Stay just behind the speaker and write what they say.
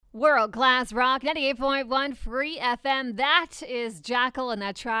World Class Rock 98.1 Free FM. That is Jackyl, and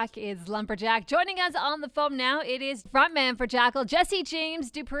that track is Lumberjack. Joining us on the phone now, it is frontman for Jackyl, Jessie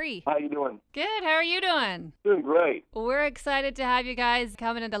James Dupree. How you doing? Good. How are you doing? Doing great. We're excited to have you guys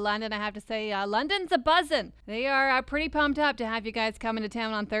coming into London. I have to say, London's a buzzing. They are pretty pumped up to have you guys coming to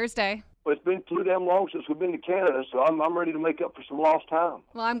town on Thursday. Well, it's been too damn long since we've been to Canada, so I'm ready to make up for some lost time.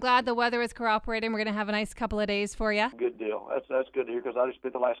 Well, I'm glad the weather is cooperating. We're going to have a nice couple of days for you. Good deal. That's good to hear, because I just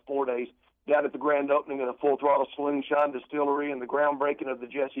spent the last 4 days down at the grand opening of the Full Throttle Slingshot Distillery and the groundbreaking of the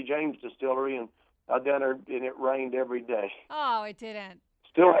Jessie James Distillery, and I down there, and it rained every day. Oh, it didn't.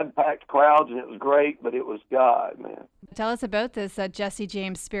 Still had packed crowds, and it was great, but it was God, man. Tell us about this Jessie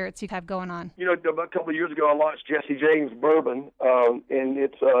James spirits you have going on. You know, about a couple of years ago, I launched Jessie James Bourbon, and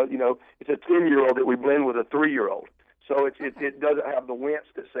it's it's a 10-year-old that we blend with a 3-year-old. So it doesn't have the wince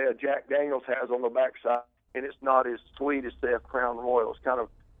that, say, a Jack Daniels has on the backside, and it's not as sweet as, say, a Crown Royal. It's kind of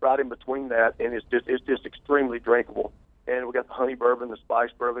right in between that, and it's just extremely drinkable. And we got the honey bourbon, the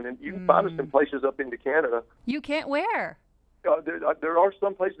spice bourbon, and you can find us in places up into Canada. You can't where? There are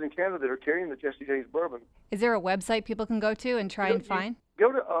some places in Canada that are carrying the Jessie James Bourbon. Is there a website people can go to and try and find?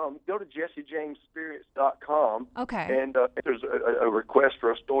 Go to JackYLonair1.com. Okay. And if there's a request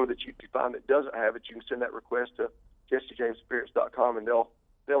for a store that you find that doesn't have it, you can send that request to JackYLonair1.com, and they'll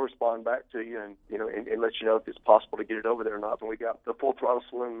respond back to you and let you know if it's possible to get it over there or not. And we got the Full Throttle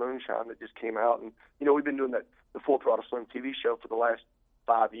Saloon Moonshine that just came out, and we've been doing the Full Throttle Saloon TV show for the last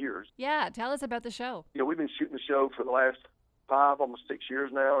 5 years. Yeah, tell us about the show. We've been shooting the show for the last 5, almost 6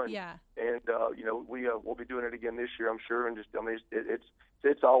 years now, and yeah. We'll be doing it again this year, I'm sure. And it's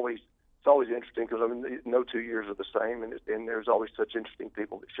always interesting, because no 2 years are the same, and there's always such interesting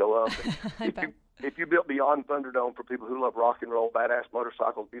people that show up. If you built Beyond Thunderdome for people who love rock and roll, badass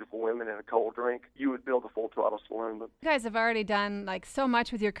motorcycles, beautiful women, and a cold drink, you would build a Full Throttle Saloon. But you guys have already done so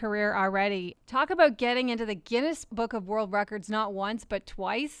much with your career already. Talk about getting into the Guinness Book of World Records not once but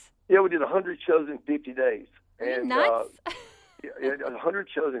twice. Yeah, we did 100 shows in 50 days. And nuts. 100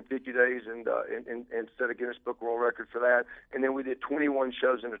 shows in 50 days, and set a Guinness Book World Record for that. And then we did 21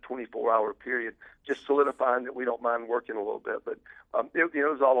 shows in a 24-hour period, just solidifying that we don't mind working a little bit. But it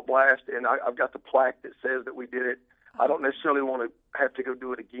was all a blast, and I've got the plaque that says that we did it. I don't necessarily want to have to go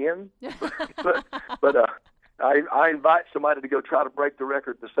do it again, but I invite somebody to go try to break the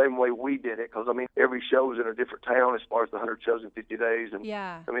record the same way we did it, because every show is in a different town as far as the 100 shows in 50 days, and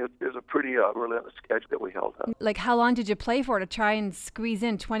yeah. It was a pretty relentless schedule that we held up. Like, how long did you play for to try and squeeze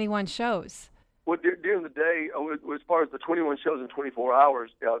in 21 shows? Well, during the day, as far as the 21 shows in 24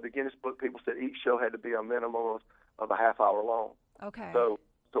 hours, the Guinness Book people said each show had to be a minimum of a half hour long. Okay. So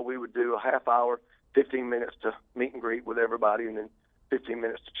we would do a half hour, 15 minutes to meet and greet with everybody, and then 15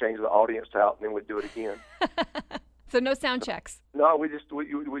 minutes to change the audience out, and then we'd do it again. So no sound checks. No, we just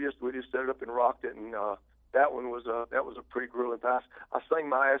set it up and rocked it, and that was a pretty grueling task. I sang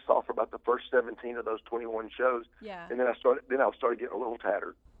my ass off for about the first 17 of those 21 shows. Yeah. And then I started getting a little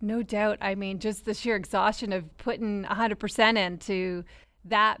tattered. No doubt. Just the sheer exhaustion of putting 100% into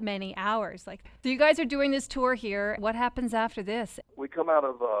that many hours. So you guys are doing this tour here. What happens after this? We come out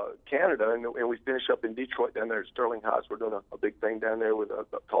of Canada, and we finish up in Detroit down there at Sterling Heights. We're doing a big thing down there with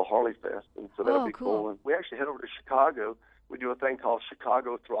called Harley Fest, and so that'll be cool. And we actually head over to Chicago. We do a thing called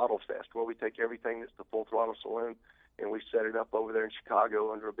Chicago Throttle Fest, where we take everything that's the Full Throttle Saloon, and we set it up over there in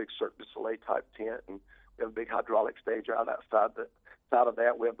Chicago under a big Cirque du Soleil type tent, and we have a big hydraulic stage right outside of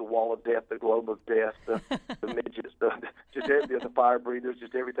that. We have the Wall of Death, the Globe of Death, the midgets, the fire breathers,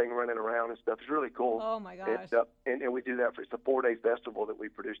 just everything running around and stuff. It's really cool. Oh my gosh! And we do that it's a 4-day festival that we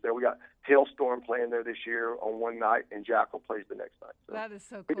produce there. We got Hailstorm playing there this year on one night, and Jackyl plays the next night. So that is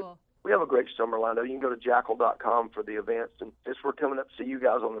so cool. We have a great summer lined up. You can go to Jackyl.com for the events. And since we're coming up to see you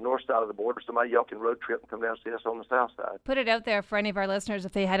guys on the north side of the border, somebody y'all can road trip and come down and see us on the south side. Put it out there for any of our listeners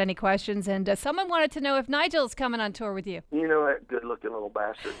if they had any questions. And someone wanted to know if Nigel's coming on tour with you. You know that good-looking little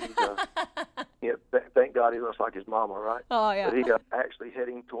bastard. He's, thank God he looks like his mama, right? Oh, yeah. But he's actually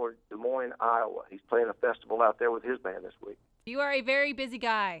heading toward Des Moines, Iowa. He's playing a festival out there with his band this week. You are a very busy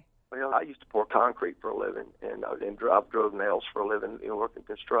guy. Well, I used to pour concrete for a living, and I drove nails for a living, working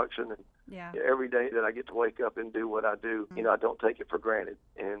construction. And yeah. Every day that I get to wake up and do what I do, I don't take it for granted.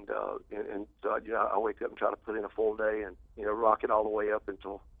 And so I wake up and try to put in a full day and, rock it all the way up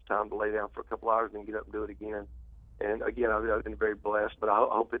until it's time to lay down for a couple hours and then get up and do it again. And again, I've been very blessed, but I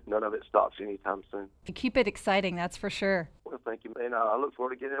hope none of it stops anytime soon. Keep it exciting, that's for sure. Well, thank you, man. I look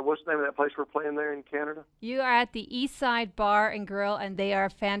forward to getting there. What's the name of that place we're playing there in Canada? You are at the East Side Bar and Grill, and they are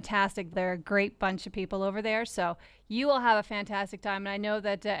fantastic. They're a great bunch of people over there, so you will have a fantastic time. And I know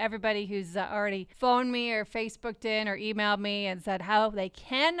that everybody who's already phoned me or Facebooked in or emailed me and said how they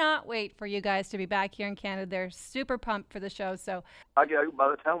cannot wait for you guys to be back here in Canada. They're super pumped for the show. So by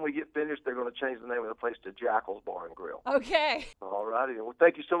the time we get finished, they're going to change the name of the place to Jackyl's Bar and Grill. Okay. All righty. Well,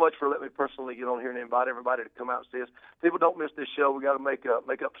 thank you so much for letting me personally get on here and invite everybody to come out and see us. People, don't miss this show. We got to make up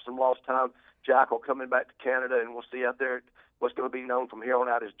for some lost time. Jackyl coming back to Canada, and we'll see you out there. What's going to be known from here on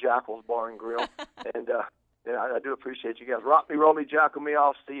out as Jackyl's Bar and Grill. And I do appreciate you guys. Rock me, roll me, Jackyl me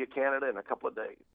off. See you, Canada, in a couple of days.